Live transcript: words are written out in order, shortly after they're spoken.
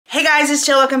Hey guys, it's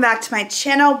Jill. Welcome back to my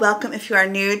channel. Welcome if you are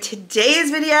new.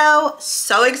 Today's video,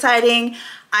 so exciting.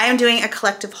 I am doing a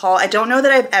collective haul. I don't know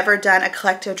that I've ever done a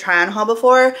collective try-on haul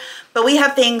before, but we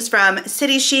have things from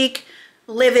City Chic,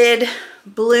 Livid,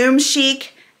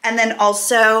 Bloomchic, and then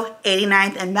also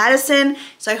 89th and Madison.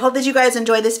 So I hope that you guys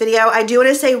enjoyed this video. I do want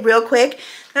to say real quick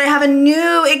that I have a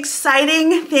new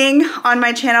exciting thing on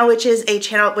my channel, which is the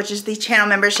channel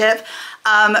membership.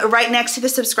 Right next to the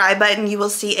subscribe button, you will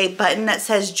see a button that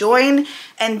says join,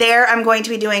 and there I'm going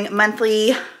to be doing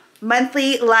monthly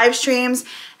live streams,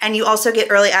 and you also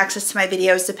get early access to my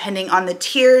videos depending on the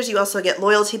tiers. You also get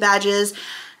loyalty badges.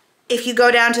 If you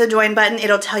go down to the join button,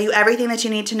 it'll tell you everything that you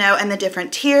need to know and the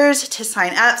different tiers to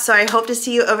sign up. So I hope to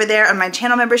see you over there on my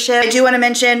channel membership. I do want to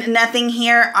mention nothing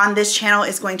here on this channel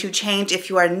is going to change if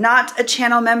you are not a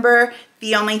channel member.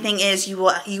 The only thing is you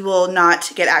will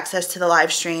not get access to the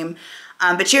live stream,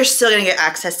 but you're still going to get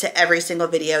access to every single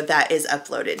video that is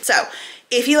uploaded. So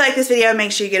if you like this video,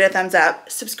 make sure you give it a thumbs up,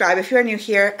 subscribe if you are new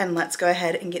here, and let's go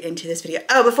ahead and get into this video.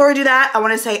 Oh, before we do that, I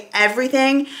want to say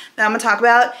everything that I'm going to talk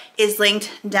about is linked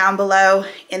down below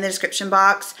in the description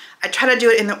box. I try to do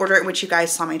it in the order in which you guys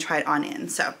saw me try it on in.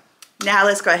 So now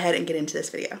let's go ahead and get into this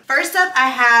video. First up, I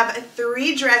have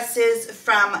 3 dresses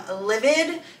from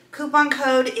Livid. Coupon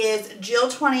code is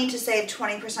Jill20 to save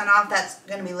 20% off. That's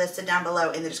going to be listed down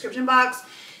below in the description box.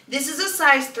 This is a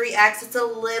size 3X. It's a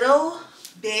little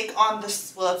big on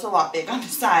the, well, it's a lot big on the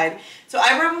side. So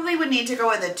I probably would need to go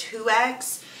with a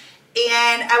 2X.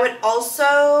 And I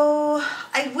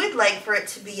would like for it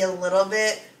to be a little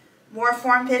bit more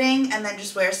form-fitting and then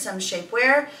just wear some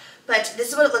shapewear. But this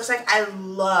is what it looks like. I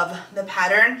love the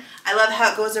pattern. I love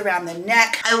how it goes around the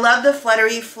neck. I love the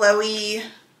fluttery, flowy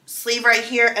sleeve right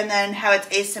here, and then how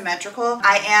it's asymmetrical.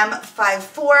 I am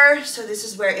 5'4", so this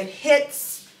is where it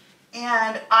hits,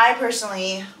 and I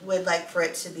personally would like for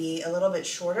it to be a little bit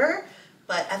shorter,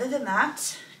 but other than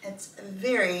that, it's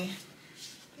very,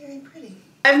 very pretty.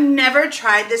 I've never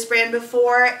tried this brand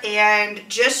before, and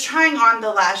just trying on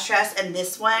the last dress and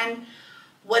this one,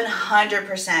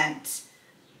 100%.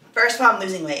 First of all, I'm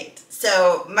losing weight.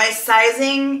 So my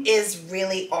sizing is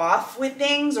really off with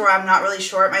things, or I'm not really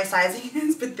sure what my sizing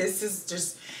is, but this is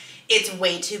just, it's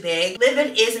way too big.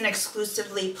 Livid is an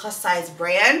exclusively plus size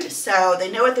brand, so they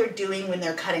know what they're doing when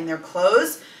they're cutting their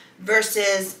clothes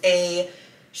versus a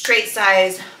straight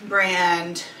size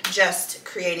brand just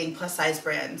creating plus size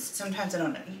brands. Sometimes I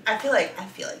don't know. I feel like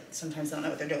sometimes I don't know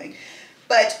what they're doing.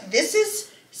 But this is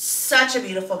such a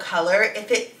beautiful color. If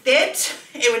it fit,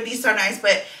 it would be so nice,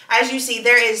 but as you see,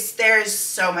 there is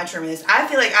so much room in this. I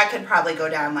feel like I could probably go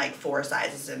down like 4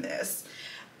 sizes in this.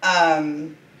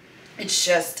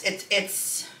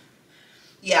 It's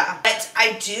yeah, but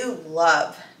I do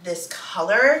love this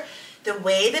color. The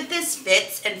way that this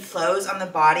fits and flows on the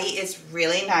body is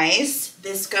really nice.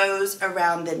 This goes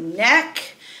around the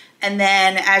neck, and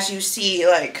then as you see,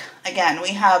 like, again, we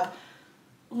have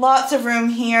lots of room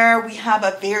here. We have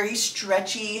a very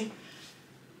stretchy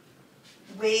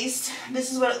waist. This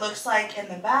is what it looks like in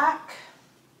the back.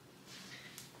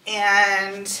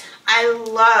 And I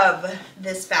love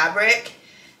this fabric.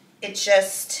 It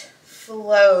just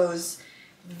flows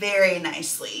very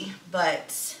nicely,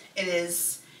 but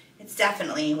it's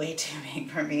definitely way too big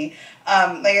for me.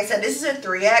 Like I said, this is a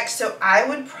 3X, so I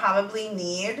would probably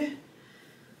need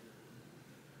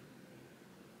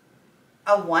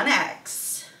a 1X.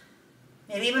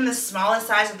 Maybe even the smallest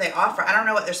size that they offer. I don't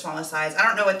know what their smallest size, I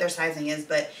don't know what their sizing is,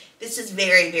 but this is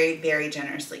very, very, very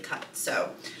generously cut.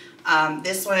 So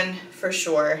this one for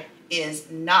sure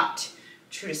is not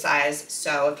true to size.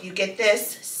 So if you get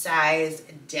this, size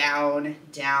down,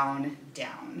 down,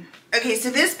 down. Okay, so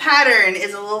this pattern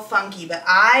is a little funky, but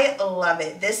I love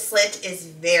it. This slit is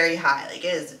very high. Like,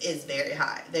 it is very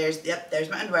high. There's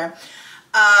my underwear.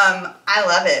 I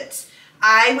love it.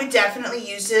 I would definitely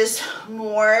use this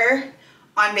more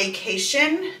on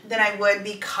vacation than I would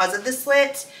because of the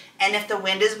slit, and if the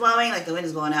wind is blowing, like the wind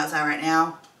is blowing outside right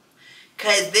now,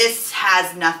 because this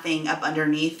has nothing up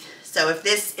underneath. So if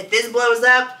this blows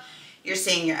up, you're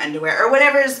seeing your underwear or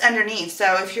whatever's underneath.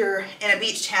 So if you're in a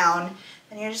beach town,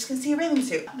 then you're just gonna see a bathing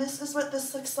suit. This is what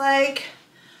this looks like.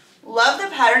 Love the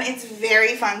pattern. It's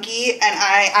very funky, and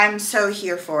I'm so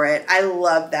here for it. I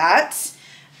love that.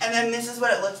 And then this is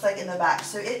what it looks like in the back.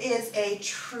 So it is a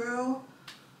true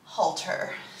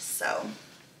halter. So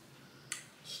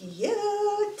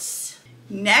cute.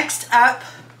 Next up,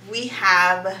 we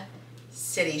have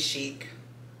City Chic.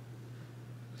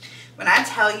 When I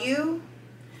tell you,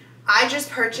 I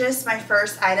just purchased my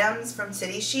first items from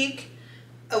City Chic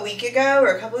a week ago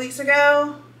or a couple weeks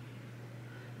ago.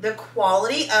 The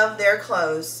quality of their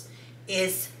clothes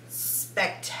is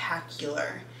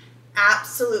spectacular.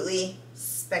 Absolutely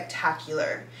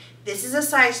spectacular. This is a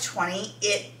size 20.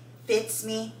 It fits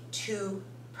me to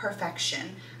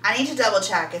perfection. I need to double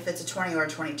check if it's a 20 or a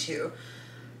 22.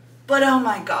 But oh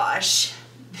my gosh,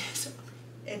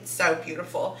 it's so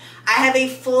beautiful. I have a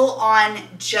full-on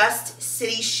just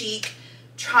City Chic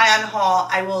try-on haul.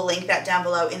 I will link that down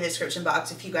below in the description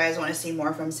box if you guys want to see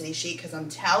more from City Chic, because I'm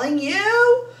telling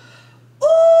you,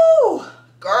 ooh,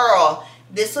 girl,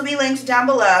 this will be linked down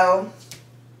below.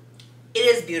 It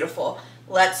is beautiful.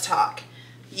 Let's talk.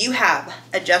 You have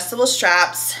adjustable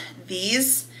straps.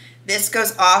 This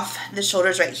goes off the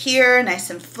shoulders right here, nice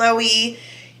and flowy.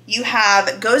 You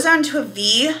have, goes on to a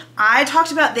V. I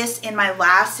talked about this in my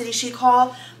last City Chic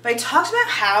haul, but I talked about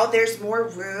how there's more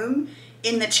room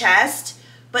in the chest,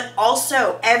 but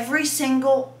also every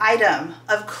single item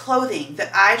of clothing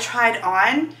that I tried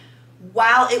on,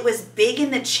 while it was big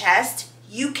in the chest,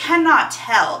 you cannot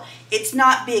tell. It's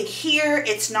not big here,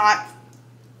 it's not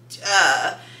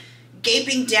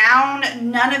gaping down,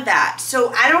 none of that.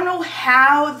 So I don't know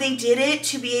how they did it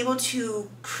to be able to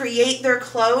create their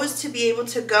clothes to be able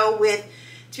to go with,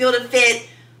 to be able to fit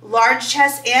large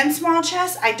chest and small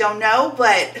chest. I don't know,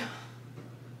 but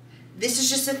this is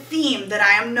just a theme that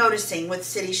I am noticing with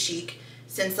City Chic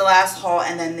since the last haul,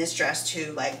 and then this dress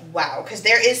too. Like, wow, because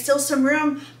there is still some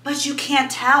room, but you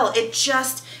can't tell. It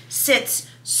just sits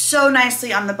so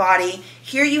nicely on the body.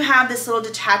 Here you have this little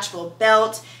detachable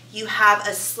belt. You have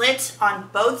a slit on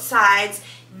both sides.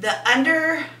 The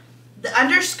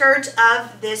underskirt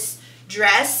of this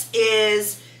dress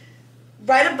is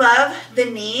right above the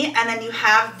knee, and then you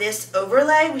have this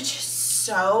overlay, which is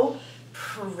so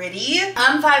pretty.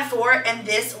 I'm 5'4", and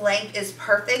this length is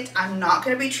perfect. I'm not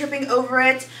going to be tripping over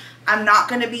it. I'm not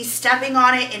going to be stepping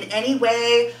on it in any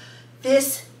way.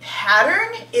 This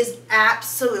pattern is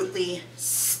absolutely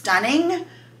stunning,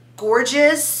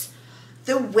 gorgeous.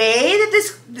 The way that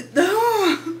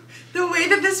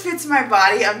this fits my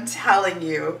body, I'm telling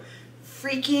you,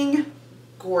 freaking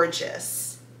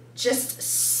gorgeous. Just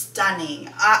stunning.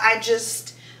 I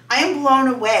am blown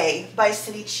away by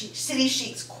City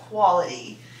Chic's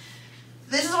quality.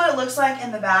 This is what it looks like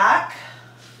in the back.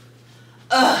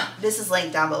 This is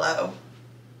linked down below.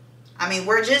 I mean,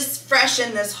 we're just fresh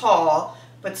in this haul,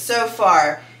 but so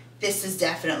far, this is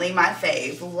definitely my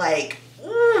fave. Like,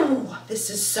 ooh, this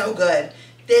is so good.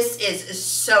 This is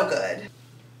so good.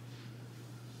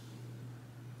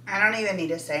 I don't even need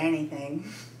to say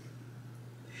anything.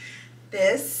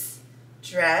 This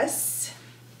dress,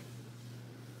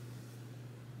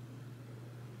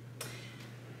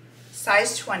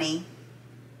 size 20.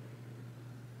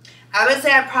 I would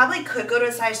say I probably could go to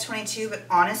a size 22, but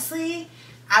honestly,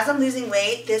 as I'm losing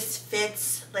weight, this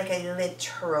fits like a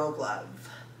literal glove.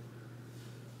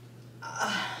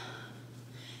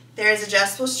 There's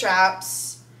adjustable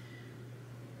straps.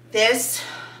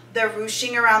 The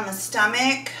ruching around the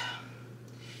stomach.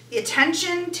 The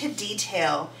attention to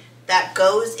detail that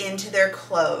goes into their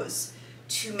clothes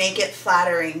to make it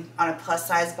flattering on a plus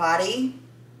size body.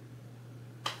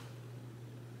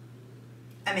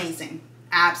 Amazing.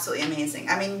 Absolutely amazing.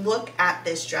 I mean, look at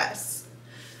this dress.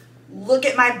 Look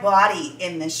at my body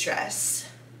in this dress.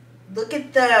 Look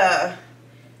at the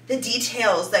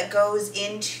details that goes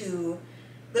into,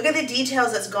 look at the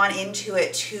details that's gone into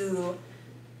it to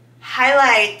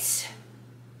highlight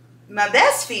my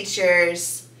best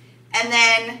features and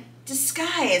then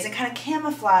disguise and kind of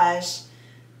camouflage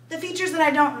the features that I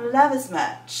don't love as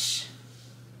much.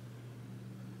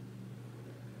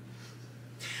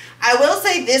 I will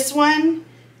say this one,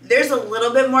 there's a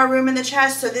little bit more room in the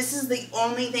chest, so this is the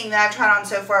only thing that I've tried on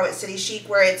so far with City Chic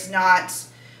where it's not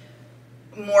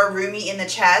more roomy in the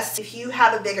chest. If you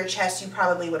have a bigger chest, you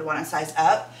probably would want to size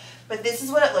up, but this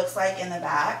is what it looks like in the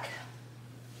back.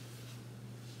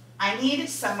 I need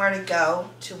somewhere to go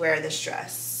to wear this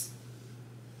dress.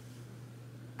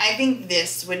 I think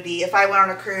this would be, if I went on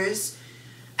a cruise,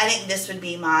 I think this would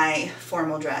be my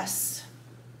formal dress.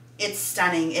 It's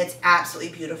stunning. It's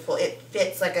absolutely beautiful. It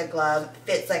fits like a glove. It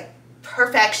fits like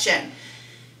perfection.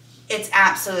 It's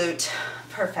absolute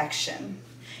perfection.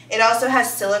 It also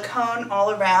has silicone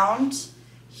all around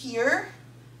here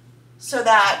so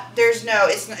that there's no,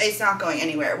 it's not going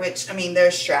anywhere, which, I mean,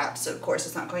 there's straps, so of course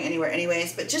it's not going anywhere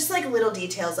anyways, but just like little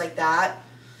details like that.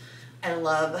 I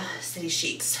love City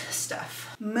Chic's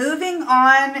stuff. Moving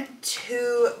on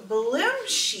to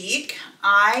Bloomchic,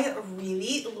 I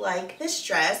really like this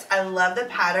dress. I love the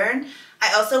pattern.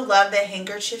 I also love the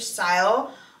handkerchief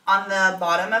style on the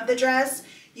bottom of the dress.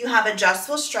 You have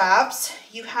adjustable straps.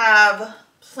 You have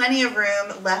plenty of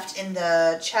room left in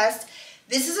the chest.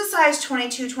 This is a size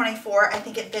 22-24. I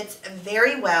think it fits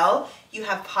very well. You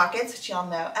have pockets, which y'all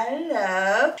know I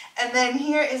love. And then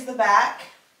here is the back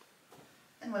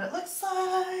and what it looks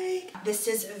like. This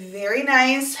is very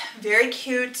nice, very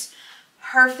cute,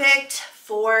 perfect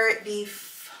for the,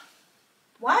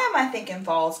 why am I thinking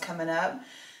fall's coming up?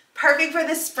 Perfect for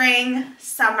the spring,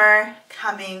 summer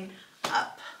coming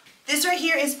up. This right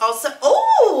here is also,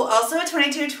 also a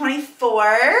 22-24.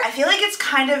 I feel like it's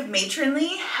kind of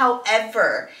matronly.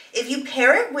 However, if you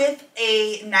pair it with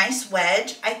a nice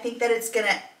wedge, I think that it's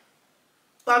gonna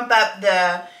bump up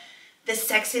the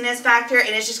sexiness factor, and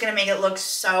it's just gonna make it look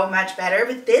so much better.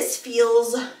 But this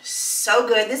feels so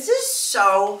good. This is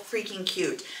so freaking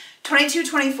cute.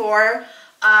 22-24.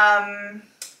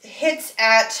 Hits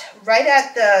at right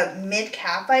at the mid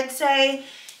calf, I'd say.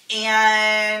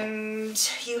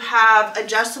 And you have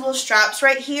adjustable straps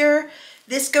right here.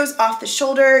 This goes off the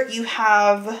shoulder. You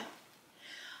have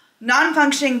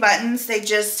non-functioning buttons. They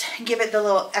just give it the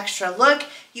little extra look.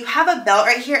 You have a belt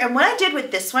right here. And what I did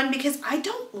with this one, because I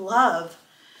don't love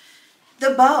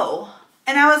the bow,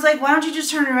 and I was like, why don't you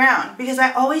just turn it around? Because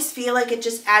I always feel like it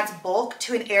just adds bulk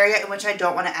to an area in which I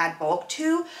don't want to add bulk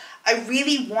to. I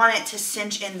really want it to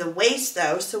cinch in the waist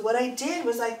though. So what I did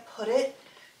was I put it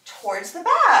towards the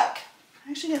back. I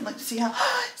actually didn't look to see how,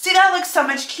 see, that looks so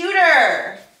much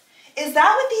cuter. Is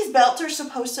that what these belts are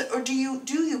supposed to, or do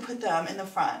you put them in the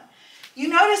front? You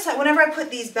notice that whenever I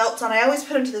put these belts on, I always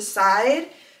put them to the side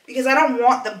because I don't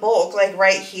want the bulk like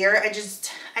right here.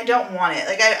 I don't want it.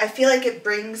 Like I feel like it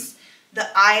brings the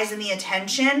eyes and the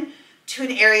attention to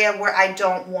an area where I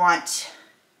don't want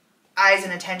eyes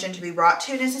and attention to be brought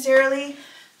to necessarily.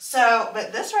 So,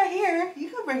 but this right here, you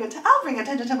can bring it to, I'll bring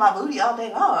attention to my booty all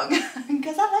day long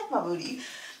because I like my booty.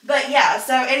 But yeah,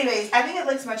 so anyways, I think it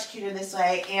looks much cuter this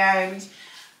way. And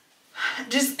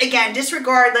just again,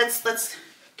 disregard,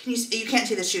 you can't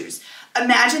see the shoes.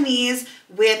 Imagine these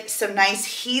with some nice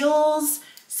heels,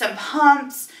 some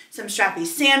pumps, some strappy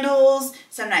sandals,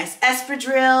 some nice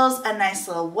espadrilles, a nice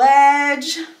little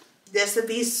wedge. This would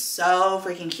be so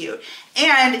freaking cute.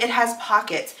 And it has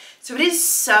pockets. So it is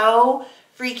so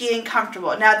freaking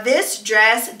comfortable. Now this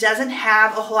dress doesn't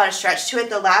have a whole lot of stretch to it.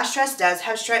 The last dress does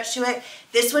have stretch to it.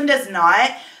 This one does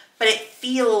not, but it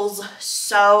feels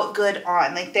so good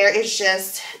on. Like there is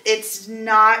just, it's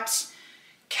not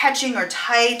catching or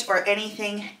tight or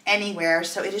anything anywhere.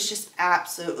 So it is just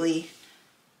absolutely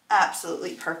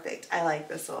perfect. I like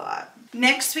this a lot.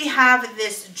 Next we have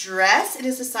this dress. It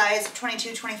is a size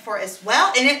 22-24 as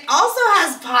well, and it also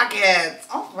has pockets.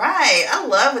 All right, I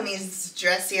love when these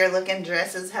dressier looking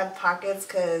dresses have pockets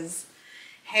because,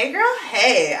 hey girl,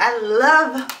 hey, I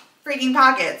love freaking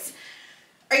pockets.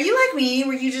 Are you like me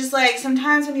where you just like,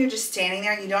 sometimes when you're just standing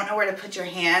there and you don't know where to put your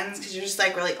hands because you're just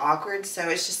like really awkward, so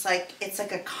it's just like, it's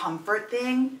like a comfort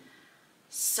thing.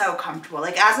 So comfortable.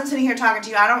 Like as I'm sitting here talking to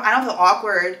you, I don't feel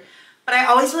awkward, but I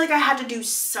always feel like I had to do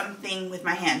something with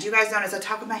my hands. You guys notice I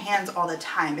talk with my hands all the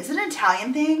time. Is it an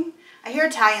Italian thing? I hear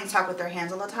Italians talk with their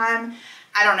hands all the time.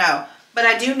 I don't know, but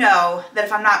I do know that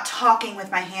if I'm not talking with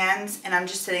my hands and I'm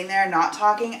just sitting there not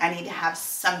talking, I need to have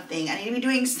something. I need to be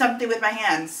doing something with my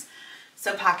hands.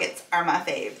 So pockets are my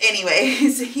fave.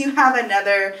 Anyways, you have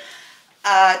another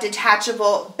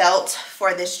detachable belt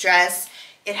for this dress.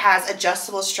 It has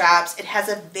adjustable straps. It has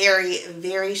a very,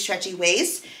 very stretchy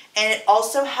waist. And it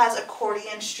also has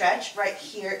accordion stretch right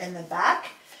here in the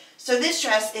back. So this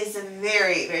dress is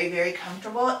very, very, very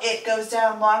comfortable. It goes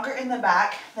down longer in the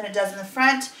back than it does in the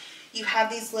front. You have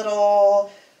these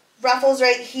little ruffles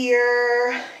right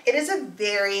here. It is a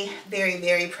very, very,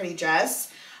 very pretty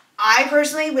dress. I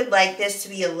personally would like this to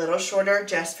be a little shorter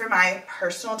just for my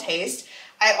personal taste.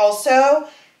 I also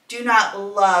do not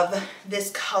love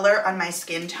this color on my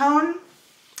skin tone,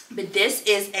 but this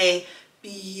is a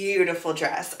beautiful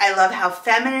dress. I love how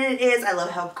feminine it is. I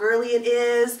love how girly it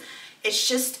is. It's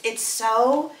just, it's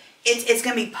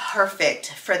gonna be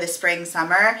perfect for the spring,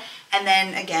 summer. And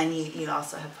then again, you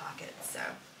also have pockets, so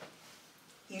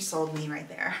you sold me right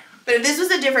there. But if this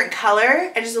was a different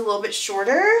color and just a little bit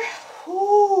shorter,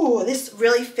 ooh, this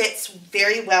really fits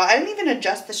very well. I didn't even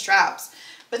adjust the straps,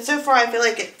 but so far I feel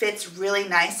like it fits really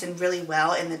nice and really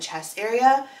well in the chest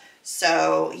area.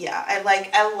 So yeah,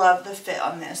 I love the fit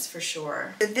on this for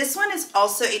sure. This one is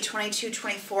also a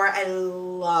 22-24. I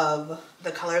love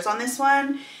the colors on this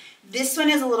one. This one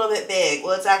is a little bit big.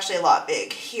 Well, it's actually a lot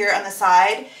big here on the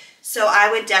side. So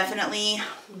I would definitely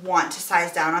want to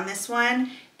size down on this one.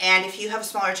 And if you have a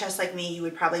smaller chest like me, you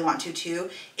would probably want to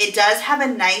too. It does have a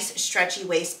nice stretchy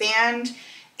waistband,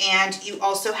 and you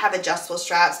also have adjustable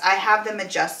straps. I have them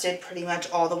adjusted pretty much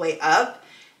all the way up,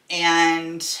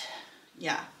 and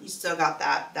yeah, you still got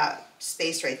that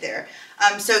space right there.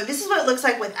 So this is what it looks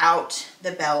like without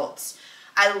the belt.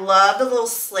 I love the little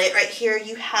slit right here.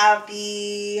 You have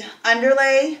the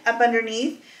underlay up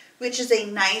underneath, which is a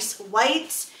nice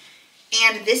white.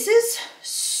 And this is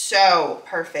so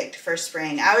perfect for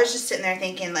spring. I was just sitting there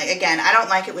thinking, like, again, I don't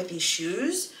like it with these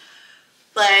shoes,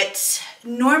 but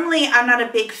normally I'm not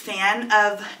a big fan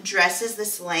of dresses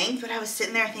this length, but I was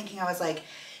sitting there thinking, I was like,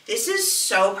 this is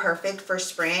so perfect for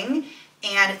spring.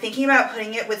 And thinking about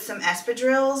putting it with some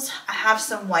espadrilles, I have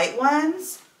some white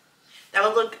ones that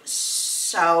would look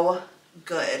so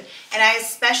good. And I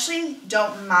especially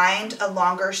don't mind a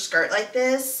longer skirt like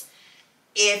this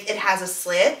if it has a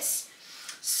slit.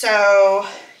 So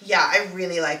yeah, I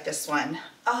really like this one.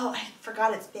 Oh, I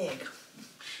forgot it's big.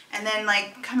 And then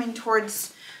like coming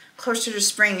towards closer to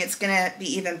spring, it's gonna be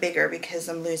even bigger because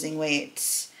I'm losing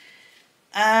weight.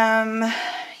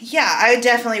 Yeah, I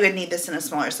definitely would need this in a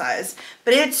smaller size,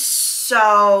 but it's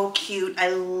so cute. I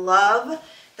love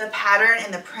the pattern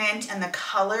and the print and the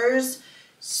colors.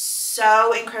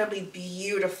 So incredibly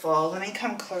beautiful. Let me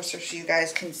come closer so you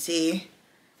guys can see.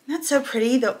 That's so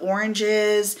pretty, the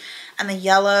oranges and the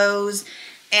yellows.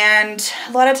 And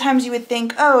a lot of times you would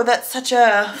think, oh, that's such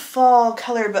a fall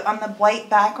color, but on the white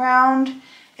background,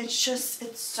 it's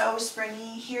so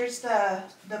springy. Here's the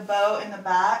bow in the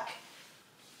back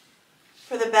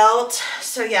for the belt.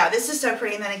 So yeah, this is so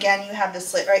pretty. And then again, you have the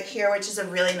slit right here, which is a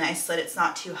really nice slit. It's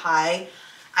not too high.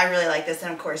 I really like this.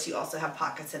 And of course, you also have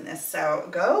pockets in this. So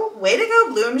way to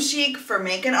go, Bloomchic, for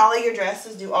making all of your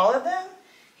dresses do all of them.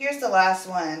 Here's the last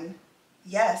one.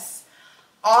 Yes,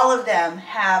 all of them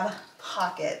have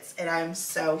pockets, and I'm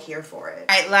so here for it.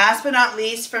 All right, last but not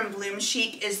least from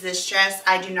Bloomchic is this dress.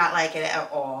 I do not like it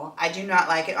at all. I do not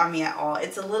like it on me at all.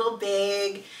 It's a little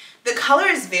big. The color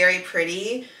is very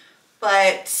pretty,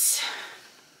 but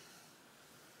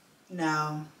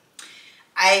no.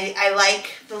 I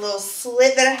like the little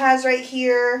slit that it has right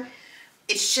here.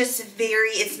 It's just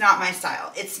it's not my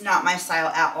style. It's not my style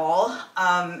at all.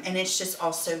 And it's just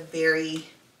also very,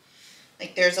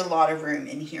 like, there's a lot of room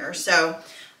in here. So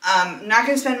I'm not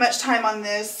going to spend much time on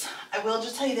this. I will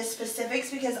just tell you the specifics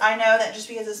because I know that just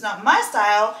because it's not my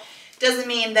style doesn't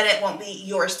mean that it won't be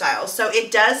your style. So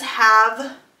it does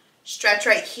have stretch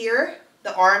right here.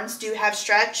 The arms do have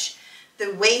stretch.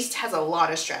 The waist has a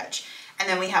lot of stretch. And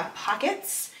then we have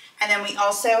pockets. And then we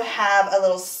also have a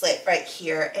little slit right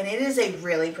here, and it is a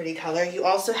really pretty color. You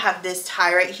also have this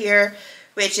tie right here,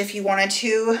 which if you wanted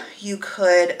to, you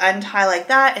could untie like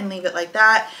that and leave it like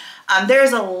that.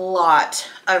 There's a lot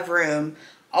of room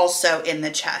also in the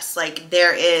chest. Like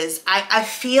there is, I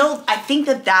think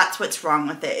that that's what's wrong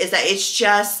with it, is that it's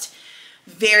just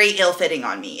very ill-fitting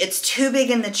on me. It's too big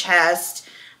in the chest.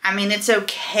 I mean, it's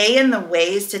okay in the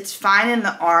waist. It's fine in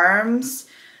the arms,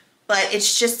 but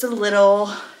it's just a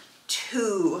little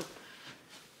too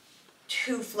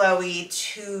flowy,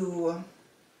 too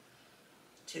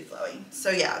flowy. So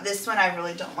yeah, this one I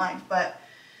really don't like, but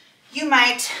you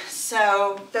might.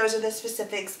 So those are the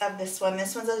specifics of this one.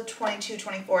 This one's a 22,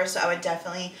 24, so I would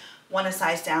definitely want to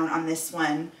size down on this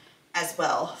one as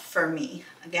well for me.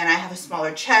 Again, I have a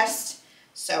smaller chest,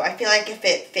 so I feel like if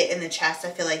it fit in the chest, I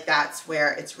feel like that's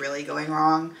where it's really going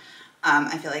wrong.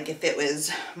 I feel like if it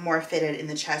was more fitted in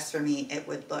the chest for me, it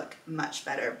would look much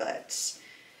better, but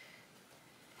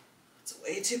it's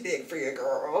way too big for your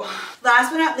girl. Last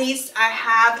but not least, I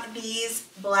have these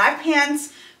black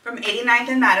pants from 89th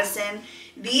and Madison.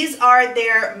 These are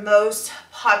their most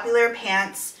popular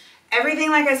pants.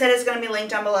 Everything, like I said, is going to be linked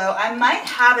down below. I might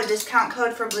have a discount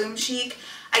code for Bloomchic.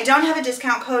 I don't have a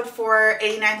discount code for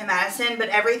 89th and Madison, but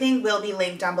everything will be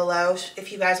linked down below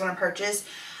if you guys want to purchase.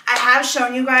 I have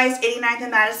shown you guys 89th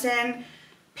and Madison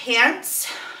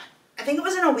pants. I think it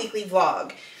was in a weekly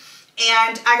vlog.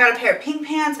 And I got a pair of pink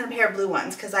pants and a pair of blue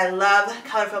ones because I love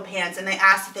colorful pants. And they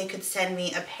asked if they could send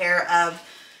me a pair of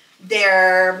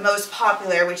their most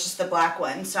popular, which is the black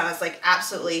one. So I was like,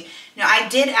 absolutely. Now I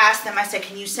did ask them, I said,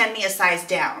 can you send me a size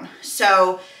down?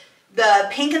 So the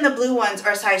pink and the blue ones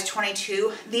are size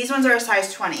 22. These ones are a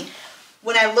size 20.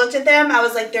 When I looked at them, I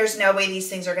was like, there's no way these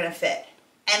things are going to fit.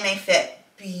 And they fit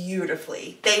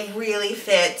beautifully. They really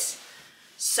fit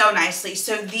so nicely.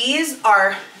 So these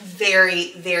are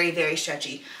very, very, very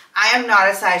stretchy. I am not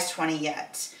a size 20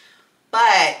 yet,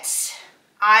 but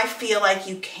I feel like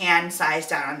you can size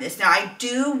down on this. Now I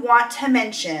do want to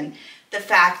mention the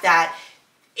fact that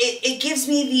it gives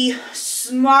me the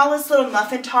smallest little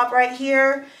muffin top right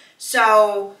here.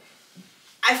 So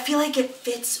I feel like it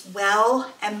fits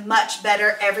well and much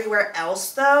better everywhere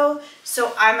else though.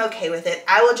 So I'm okay with it.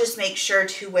 I will just make sure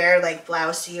to wear like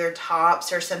blousey or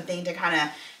tops or something to kind of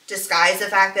disguise the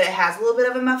fact that it has a little bit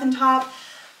of a muffin top.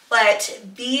 but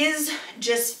these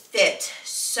just fit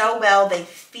so well. They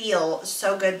feel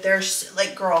so good. They're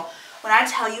like, girl, when I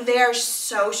tell you they are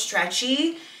so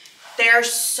stretchy, they're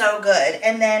so good.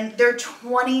 And then they're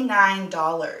 $29.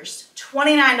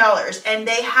 $29, and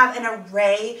they have an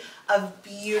array of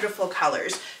beautiful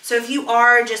colors. So if you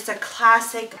are just a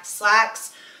classic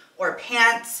slacks or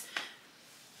pants,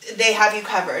 they have you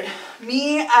covered.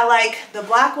 Me, I like the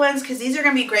black ones because these are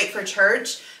gonna be great for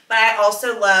church, but I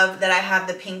also love that I have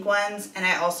the pink ones and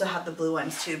I also have the blue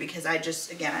ones too, because I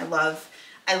just, again, I love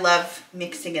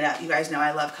mixing it up. You guys know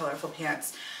I love colorful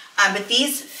pants. But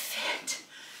these fit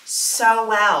so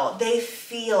well. They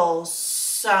feel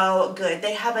so good.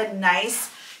 They have a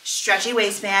nice stretchy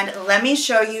waistband. Let me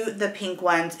show you the pink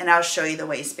ones and I'll show you the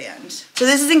waistband. So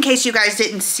this is in case you guys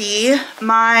didn't see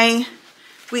my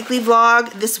weekly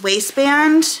vlog. This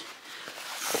waistband,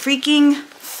 freaking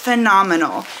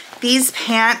phenomenal. These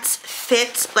pants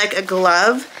fit like a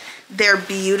glove. They're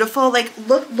beautiful. Like,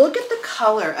 look at the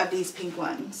color of these pink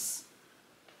ones.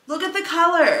 Look at the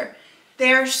color.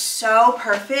 They're so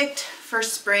perfect for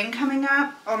spring coming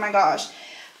up. Oh my gosh.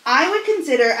 I would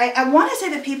consider, I want to say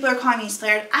that people are calling these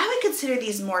flared. I would consider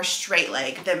these more straight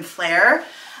leg than flare.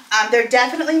 They're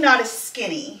definitely not as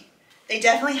skinny. They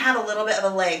definitely have a little bit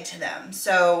of a leg to them.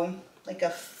 So like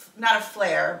not a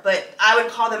flare, but I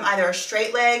would call them either a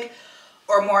straight leg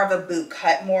or more of a boot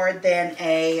cut more than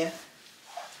a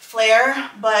flare.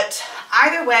 But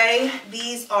either way,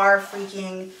 these are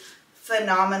freaking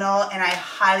phenomenal, and I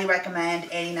highly recommend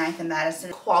 89th and Madison.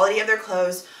 The quality of their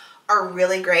clothes are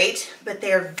really great, but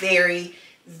they're very,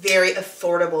 very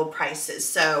affordable prices.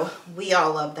 So we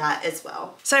all love that as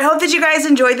well. So I hope that you guys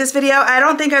enjoyed this video. I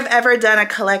don't think I've ever done a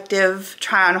collective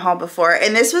try on haul before,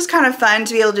 and this was kind of fun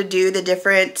to be able to do the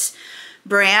different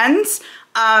brands.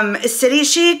 City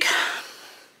Chic,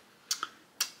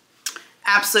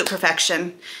 absolute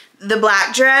perfection. The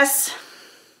black dress,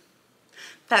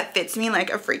 that fits me like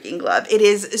a freaking glove. It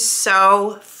is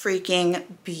so freaking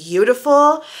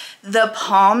beautiful. The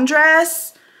palm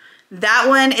dress, that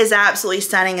one is absolutely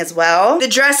stunning as well. The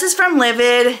dresses from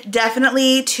Livid,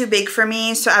 definitely too big for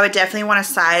me, so I would definitely want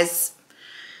to size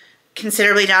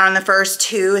considerably down on the first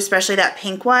two, especially that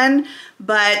pink one.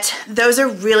 But those are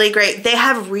really great. They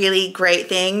have really great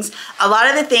things. A lot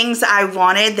of the things I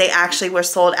wanted, they actually were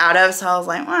sold out of, so I was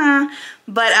like,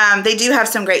 but they do have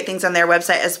some great things on their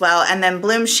website as well. And then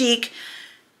Bloomchic,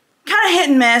 kind of hit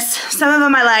and miss. Some of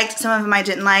them I liked, some of them I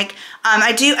didn't like.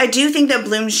 I do think that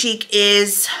Bloomchic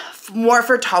is more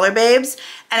for taller babes,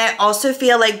 and I also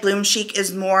feel like Bloomchic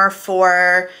is more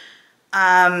for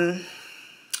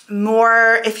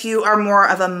if you are more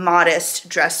of a modest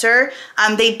dresser.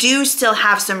 They do still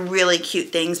have some really cute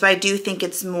things, but I do think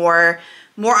it's more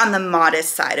on the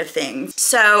modest side of things.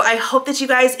 So I hope that you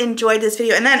guys enjoyed this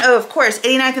video. And then, oh, of course,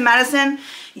 89th and Madison,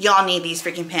 y'all need these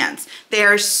freaking pants. They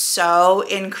are so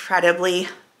incredibly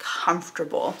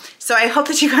comfortable. So I hope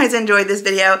that you guys enjoyed this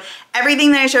video.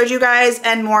 Everything that I showed you guys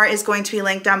and more is going to be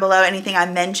linked down below. Anything I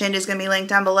mentioned is going to be linked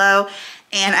down below.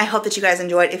 And I hope that you guys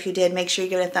enjoyed. If you did, make sure you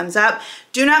give it a thumbs up.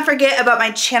 Do not forget about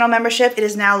my channel membership. It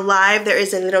is now live. There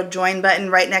is a little join button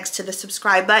right next to the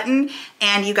subscribe button,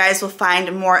 and you guys will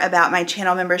find more about my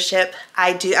channel membership.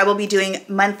 I will be doing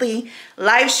monthly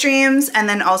live streams, and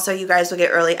then also you guys will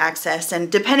get early access. And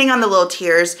depending on the little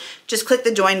tiers, just click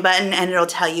the join button and it'll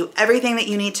tell you everything that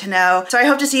you need to know. So I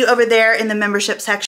hope to see you over there in the membership section.